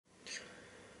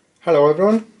Hello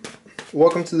everyone,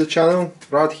 welcome to the channel.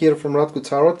 Rad here from Radko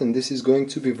Tarot, and this is going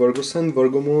to be Virgo Sun,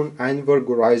 Virgo Moon and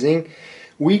Virgo Rising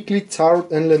weekly Tarot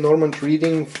and Lenormand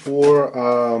reading for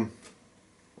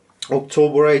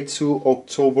October 8th to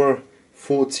October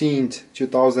 14th,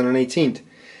 2018.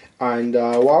 And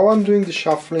while I'm doing the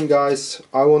shuffling, guys,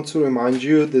 I want to remind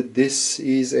you that this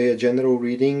is a general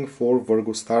reading for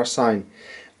Virgo star sign,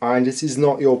 and this is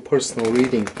not your personal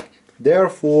reading.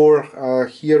 Therefore,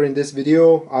 here in this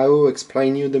video I will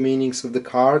explain you the meanings of the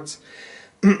cards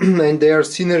and their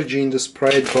synergy in the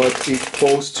spread, but it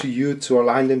falls to you to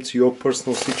align them to your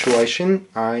personal situation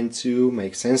and to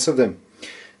make sense of them.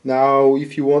 Now,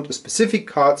 if you want a specific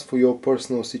cards for your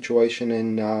personal situation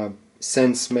and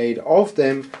sense made of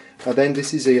them, then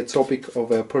this is a topic of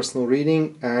a personal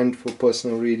reading, and for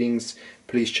personal readings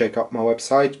please check out my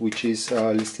website, which is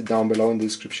listed down below in the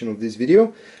description of this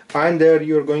video, and there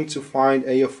you're going to find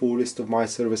a full list of my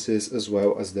services as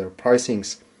well as their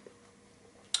pricings.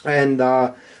 And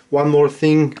one more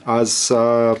thing, as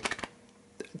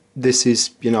this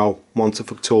is, you know, month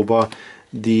of October,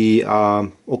 the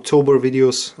October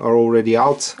videos are already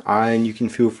out, and you can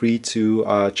feel free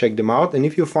to check them out, and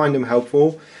if you find them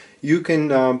helpful you can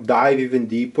dive even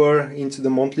deeper into the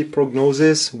monthly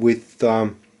prognosis with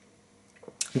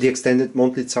the extended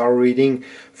monthly tarot reading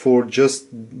for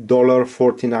just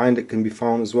 $49 that can be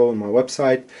found as well on my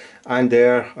website. And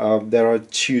there are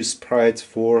two spreads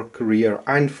for career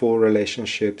and for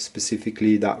relationships,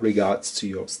 specifically that regards to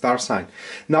your star sign.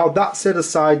 Now, that set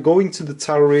aside, going to the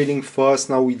tarot reading first.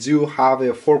 Now, we do have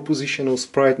a 4-positional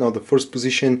spread. Now, the first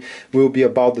position will be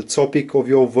about the topic of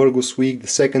your Virgo's week. The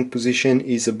second position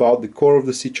is about the core of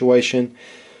the situation.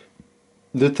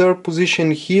 The third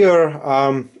position here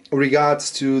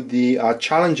regards to the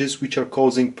challenges which are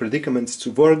causing predicaments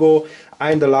to Virgo,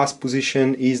 and the last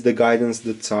position is the guidance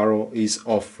that Tarot is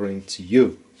offering to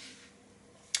you.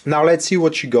 Now let's see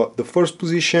what you got. The first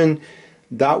position,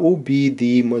 that will be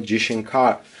the Magician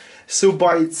card. So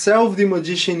by itself, the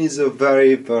Magician is a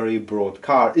very, very broad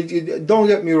card. Don't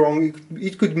get me wrong,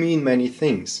 it could mean many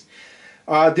things.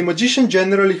 The Magician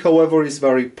generally, however, is a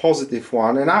very positive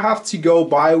one, and I have to go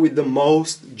by with the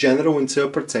most general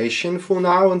interpretation for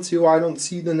now until I don't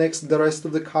see the rest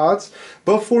of the cards.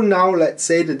 But for now, let's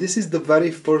say that this is the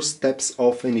very first steps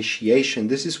of initiation.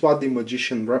 This is what the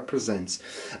Magician represents,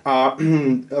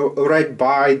 read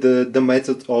by the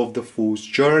method of the Fool's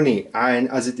Journey. And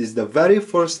as it is the very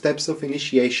first steps of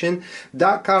initiation,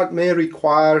 that card may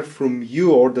require from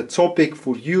you, or the topic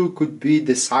for you could be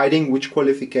deciding which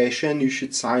qualification you should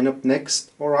sign up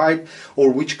next, all right, or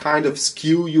which kind of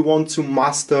skill you want to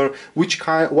master,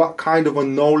 what kind of a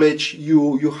knowledge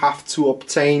you have to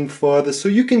obtain further, so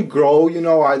you can grow, you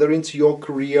know, either into your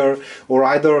career or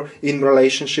either in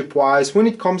relationship wise. When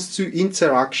it comes to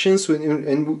interactions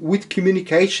with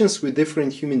communications with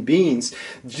different human beings,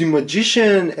 the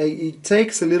Magician, it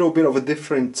takes a little bit of a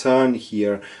different turn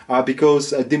here, because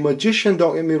the Magician,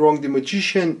 don't get me wrong, the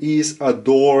Magician is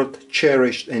adored,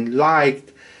 cherished and liked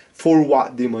for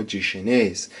what the Magician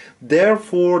is.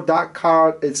 Therefore, that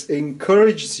card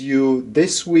encourages you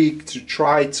this week to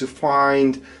try to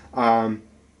find a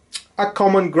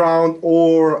common ground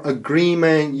or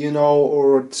agreement, you know,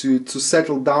 or to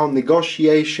settle down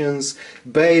negotiations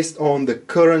based on the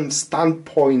current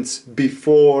standpoints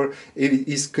before it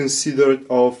is considered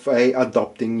of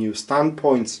adopting new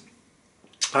standpoints,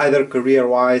 either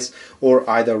career-wise or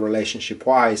either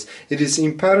relationship-wise. It is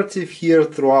imperative here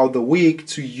throughout the week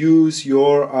to use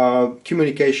your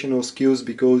communicational skills,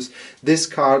 because this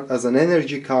card, as an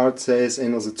energy card, says,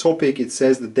 and as a topic, it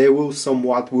says that they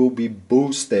will be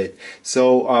boosted.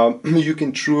 So you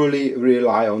can truly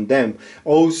rely on them.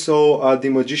 Also, the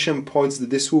Magician points that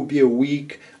this will be a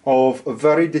week of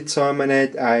very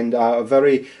determined and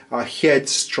very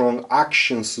headstrong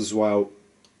actions as well,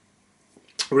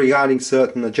 regarding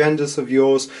certain agendas of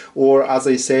yours, or, as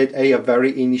I said, a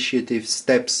very initiative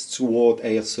steps toward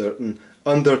a certain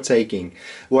undertaking.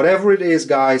 Whatever it is,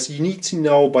 guys, you need to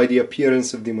know by the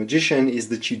appearance of the Magician is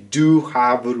that you do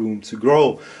have room to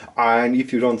grow, and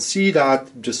if you don't see that,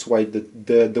 just wait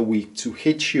the week to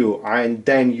hit you, and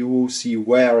then you will see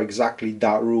where exactly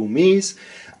that room is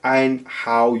and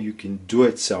how you can do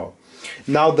it. So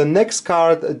now the next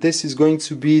card, this is going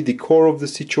to be the core of the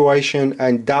situation,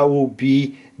 and that will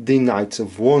be the Knight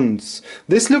of Wands.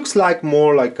 This looks like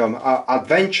more like an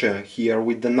adventure here,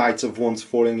 with the Knight of Wands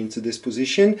falling into this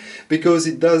position, because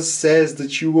it does says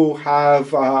that you will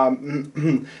have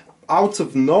out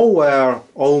of nowhere,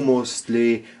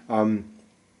 almostly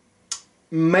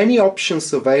many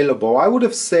options available. I would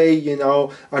have say, you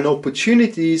know, an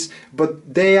opportunities,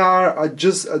 but they are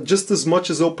just as much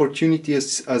as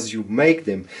opportunities as you make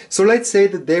them. So let's say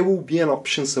that there will be an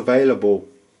options available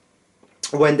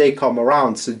when they come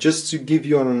around. So just to give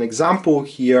you an example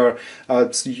here,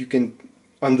 so you can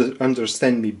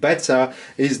understand me better,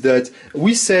 is that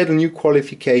we set a new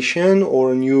qualification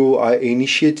or a new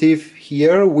initiative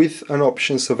here with an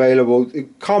options available,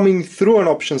 coming through an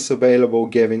options available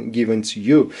given to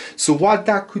you. So what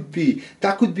that could be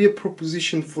a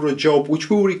proposition for a job which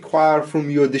will require from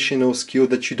you additional skill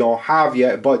that you don't have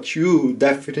yet, but you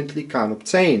definitely can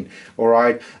obtain, all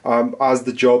right, as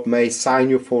the job may sign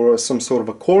you for some sort of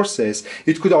a courses.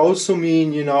 It could also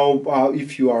mean, you know,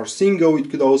 if you are single, it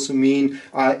could also mean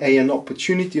an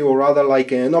opportunity, or rather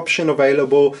like an option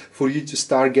available for you to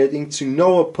start getting to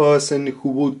know a person who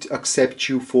would accept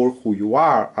you for who you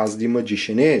are, as the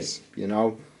magician is, you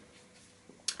know.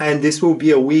 And this will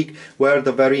be a week where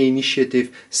the very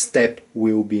initiative step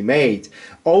will be made.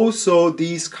 Also,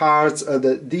 these cards,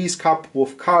 these couple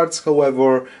of cards,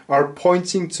 however, are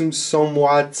pointing to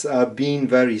somewhat being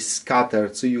very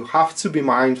scattered. So you have to be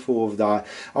mindful of that.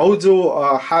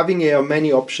 Although having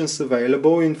many options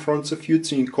available in front of you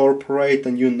to incorporate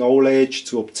a new knowledge,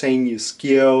 to obtain new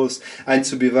skills, and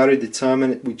to be very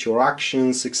determined with your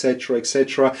actions, etc.,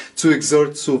 etc., to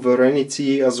exert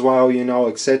sovereignty as well, you know,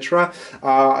 etc.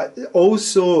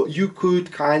 Also, you could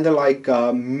kind of like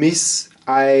miss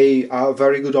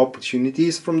very good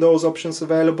opportunities from those options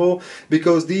available,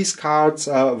 because these cards,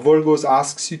 Virgos,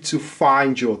 asks you to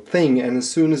find your thing, and as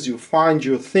soon as you find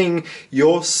your thing,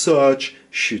 your search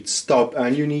should stop,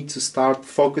 and you need to start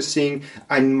focusing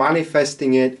and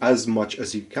manifesting it as much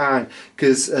as you can,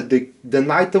 because the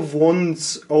Knight of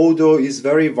Wands, although is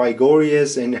very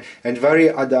vigorous and very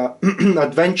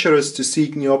adventurous to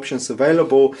seek new options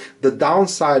available, the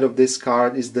downside of this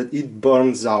card is that it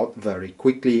burns out very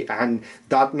quickly, and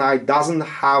that Knight doesn't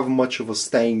have much of a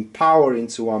staying power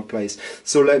into one place.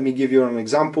 So let me give you an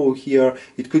example here.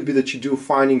 It could be that you do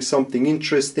finding something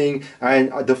interesting,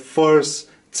 and the first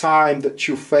time that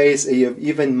you face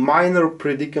even minor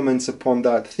predicaments upon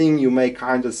that thing, you may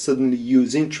kind of suddenly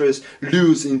lose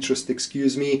interest,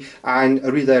 excuse me, and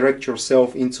redirect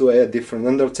yourself into a different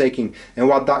undertaking. And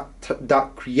what that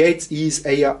creates is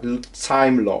a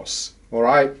time loss, all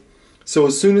right? So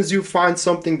as soon as you find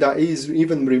something that is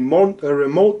even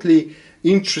remotely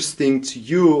interesting to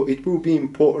you, it will be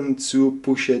important to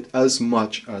push it as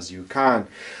much as you can.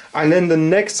 And then the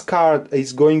next card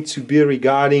is going to be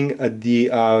regarding the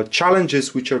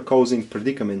challenges which are causing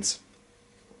predicaments.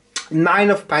 Nine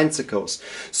of Pentacles.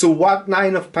 So what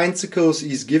Nine of Pentacles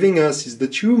is giving us is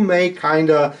that you may kind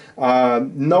of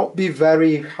not be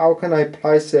very, how can I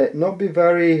place it, not be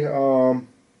very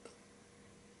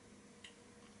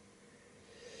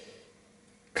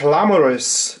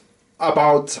glamorous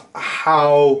about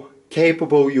how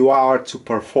capable you are to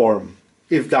perform,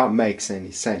 if that makes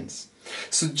any sense.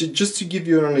 So just to give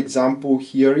you an example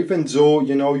here, even though,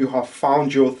 you know, you have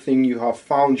found your thing, you have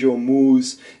found your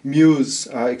muse,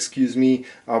 excuse me,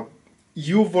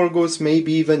 you Virgos may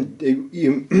be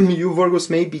you Virgos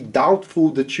may be doubtful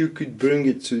that you could bring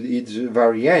it to its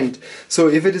very end. So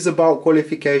if it is about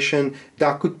qualification,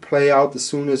 that could play out as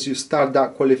soon as you start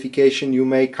that qualification. You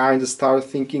may kind of start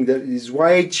thinking that it is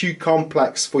way too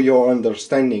complex for your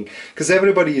understanding, because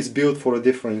everybody is built for a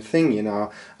different thing, you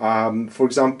know. For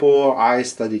example, I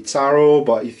study tarot,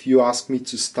 but if you ask me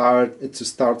to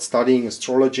start studying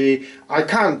astrology, I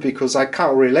can't, because I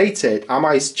can't relate it. Am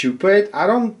I stupid? I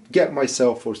don't get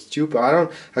myself for stupid. I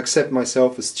don't accept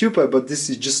myself as stupid, but this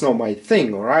is just not my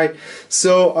thing, all right?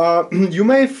 So you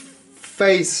may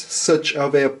face such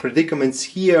of a predicaments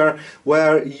here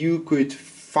where you could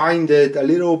find it a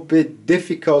little bit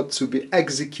difficult to be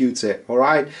executed, all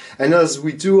right? And as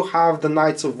we do have the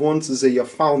Knights of Wands as a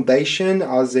foundation,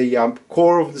 as a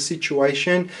core of the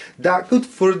situation, that could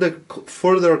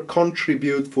further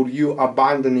contribute for you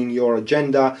abandoning your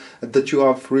agenda that you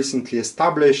have recently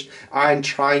established and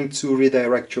trying to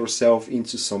redirect yourself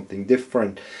into something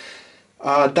different.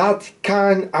 That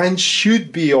can and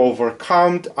should be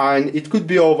overcome, and it could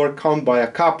be overcome by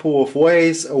a couple of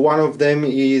ways. One of them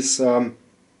is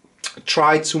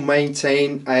try to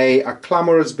maintain a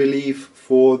glamorous belief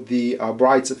for the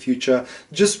brighter future.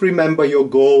 Just remember your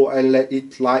goal and let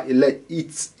it light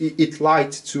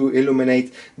to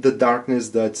illuminate the darkness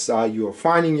that you are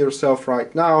finding yourself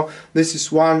right now. This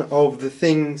is one of the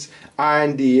things,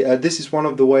 and this is one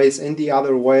of the ways. And the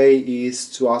other way is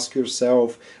to ask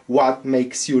yourself what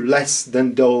makes you less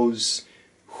than those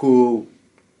who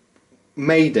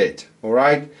made it, all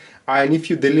right? And if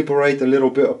you deliberate a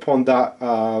little bit upon that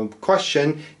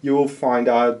question, you will find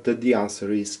out that the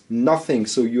answer is nothing.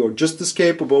 So you're just as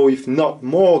capable, if not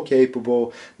more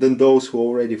capable, than those who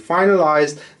already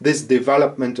finalized this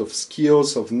development of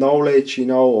skills, of knowledge, you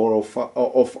know, or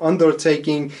of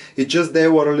undertaking. It's just they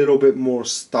were a little bit more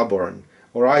stubborn.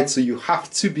 All right, so you have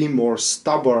to be more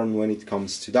stubborn when it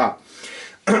comes to that.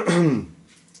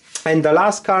 And the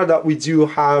last card that we do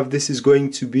have, this is going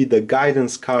to be the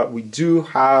guidance card. We do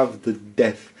have the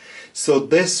Death. So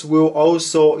this will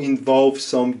also involve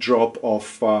some drop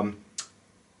of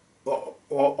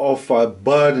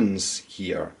burdens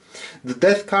here. The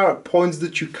Death card points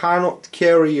that you cannot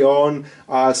carry on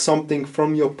something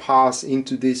from your past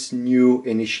into this new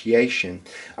initiation,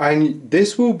 and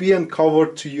this will be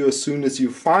uncovered to you as soon as you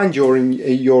find your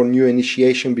new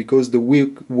initiation, because the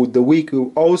week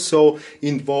will also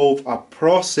involve a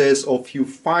process of you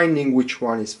finding which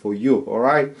one is for you. All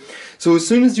right, so as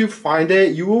soon as you find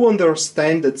it, you will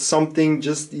understand that something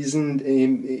just isn't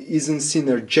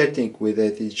synergetic with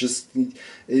it. It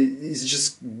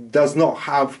just does not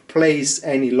have place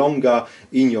any longer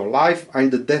in your life,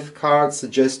 and the Death card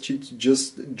suggests you to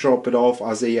just drop it off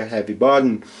as a heavy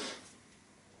burden.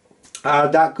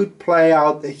 That could play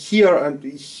out here, and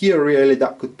here really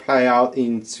that could play out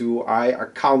into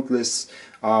countless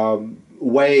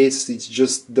ways. It's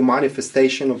just the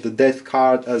manifestation of the Death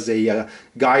card as a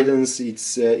guidance.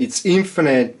 It's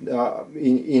infinite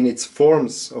in its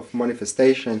forms of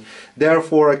manifestation.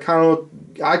 Therefore,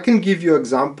 I can give you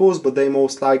examples, but they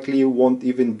most likely won't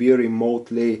even be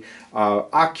remotely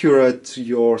accurate to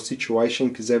your situation,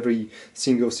 because every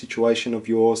single situation of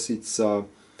yours, it's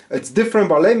different.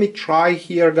 But let me try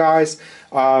here, guys.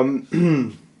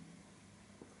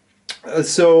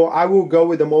 So I will go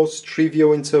with the most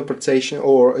trivial interpretation,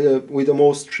 or with the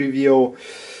most trivial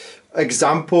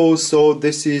example. So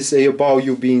this is about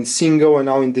you being single, and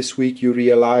now in this week you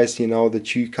realize, you know,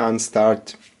 that you can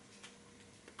start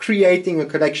creating a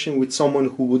connection with someone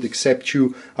who would accept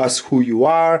you as who you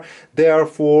are.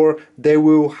 Therefore, they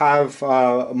will have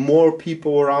more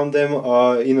people around them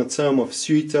in a term of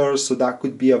suitors. So that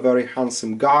could be a very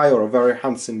handsome guy or a very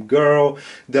handsome girl,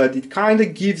 that it kind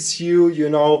of gives you, you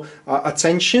know,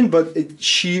 attention, but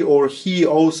she or he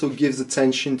also gives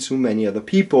attention to many other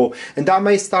people. And that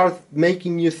may start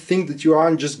making you think that you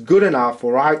aren't just good enough,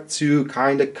 all right, to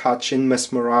kind of catch and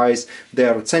mesmerize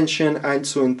their attention and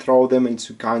to enthrall them and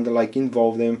to kind of like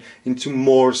involve them into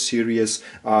more serious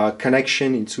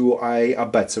connection, into a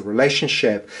better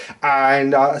relationship.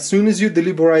 And as soon as you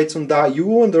deliberate on that, you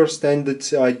will understand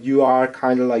that you are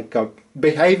kind of like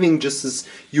behaving just as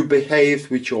you behaved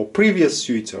with your previous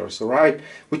suitors, all right,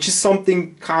 which is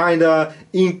something kind of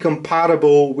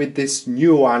incompatible with this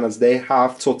new one, as they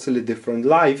have totally different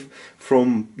life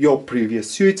from your previous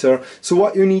suitor. So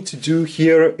what you need to do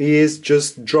here is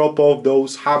just drop off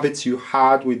those habits you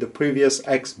had with the previous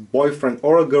ex-boyfriend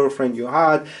or a girlfriend you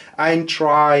had, and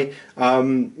try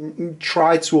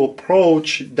to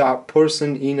approach that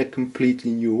person in a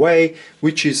completely new way,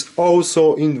 which is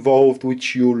also involved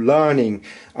with you learning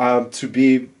to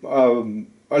be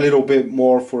a little bit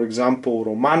more, for example,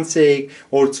 romantic,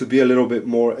 or to be a little bit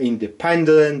more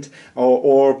independent,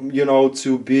 or you know,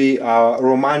 to be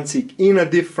romantic in a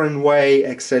different way,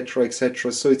 etc.,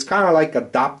 etc. So it's kind of like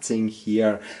adapting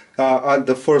here at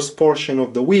the first portion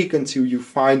of the week until you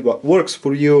find what works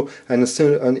for you, and as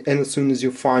soon as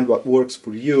you find what works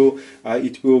for you,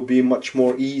 it will be much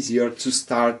more easier to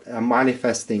start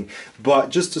manifesting.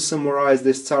 But just to summarize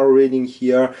this tarot reading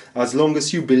here, as long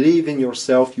as you believe in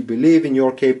yourself, you believe in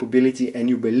your capability, and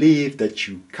you believe that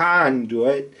you can do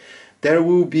it, there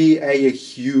will be a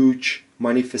huge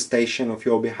manifestation of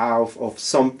your behalf of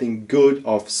something good,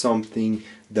 of something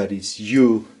that is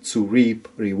you to reap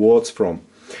rewards from.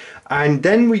 And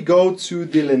then we go to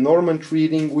the Lenormand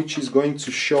reading, which is going to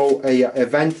show a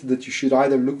event that you should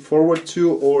either look forward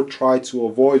to or try to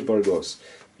avoid, Virgos.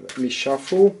 Let me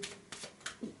shuffle.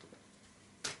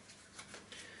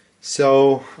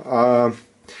 So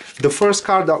the first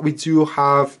card that we do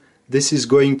have, this is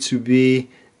going to be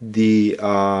the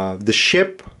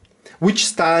ship, which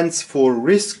stands for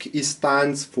risk, it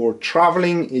stands for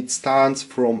traveling, it stands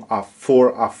for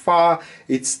afar,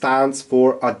 it stands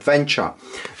for adventure.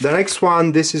 The next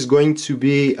one, this is going to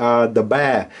be the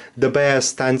bear. The bear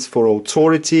stands for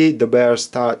authority, the bear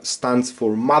stands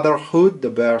for motherhood,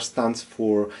 the bear stands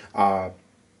for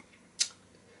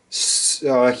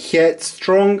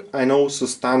headstrong and also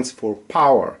stands for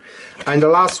power. And the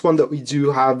last one that we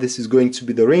do have, this is going to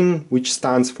be the ring, which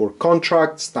stands for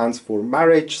contract, stands for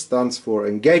marriage, stands for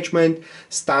engagement,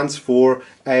 stands for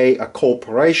a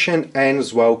cooperation, and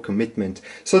as well commitment.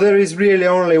 So there is really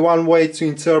only one way to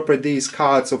interpret these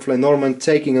cards of Lenormand,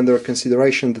 taking under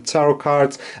consideration the tarot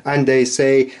cards, and they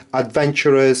say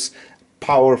adventurous,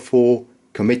 powerful,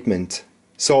 commitment.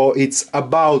 So it's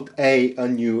about a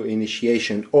new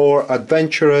initiation or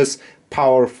adventurous,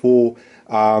 powerful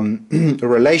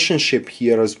relationship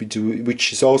here, as we do,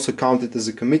 which is also counted as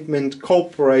a commitment,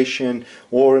 cooperation,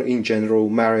 or in general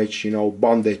marriage, you know,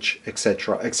 bondage,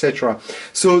 etc., etc.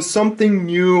 So something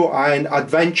new and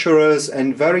adventurous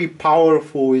and very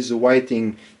powerful is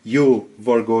awaiting you,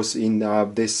 Virgos, in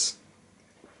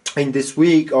this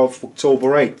week of October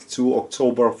 8th to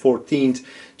October 14th,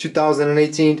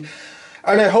 2018.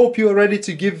 And I hope you are ready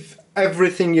to give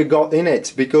everything you got in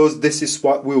it, because this is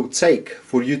what will take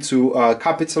for you to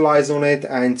capitalize on it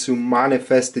and to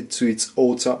manifest it to its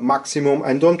utter maximum.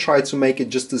 And don't try to make it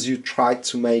just as you tried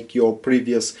to make your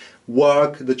previous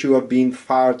work that you have been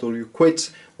fired or you quit,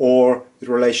 or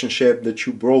the relationship that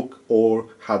you broke or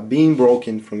had been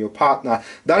broken from your partner.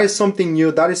 That is something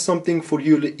new, that is something for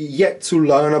you yet to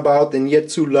learn about and yet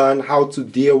to learn how to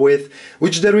deal with,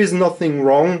 which there is nothing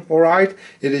wrong, alright?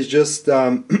 It is just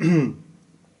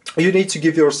you need to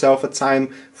give yourself a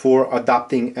time for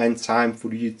adapting and time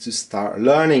for you to start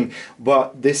learning.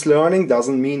 But this learning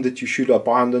doesn't mean that you should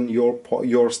abandon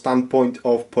your standpoint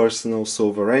of personal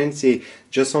sovereignty.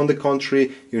 Just on the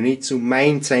contrary, you need to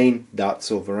maintain that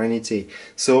sovereignty.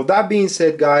 So that being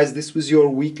said, guys, this was your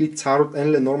weekly Tarot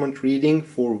and Lenormand reading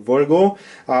for Virgo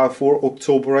for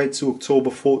October 8 to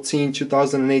October 14,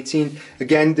 2018.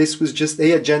 Again, this was just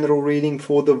a general reading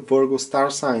for the Virgo star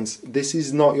signs. This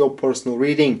is not your personal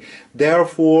reading.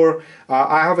 Therefore,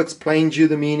 I have explained you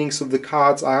the meanings of the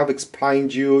cards. I have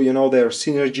explained you, you know, their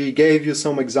synergy, gave you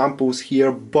some examples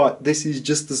here, but this is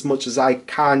just as much as I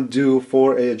can do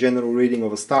for a general reading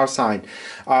of a star sign.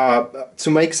 To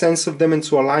make sense of them and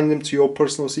to align them to your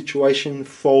personal situation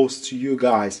falls to you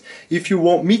guys. If you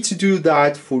want me to do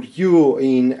that for you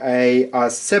in a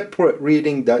separate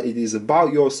reading that it is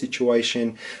about your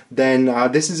situation, then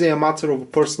this is a matter of a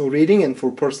personal reading, and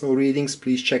for personal readings,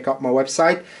 please check out my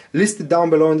website, listed down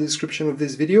below in the description of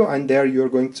this video, and there you're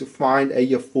going to find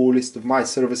a full list of my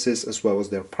services as well as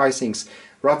their pricings.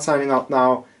 Rad signing out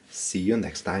now. See you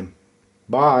next time.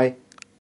 Bye.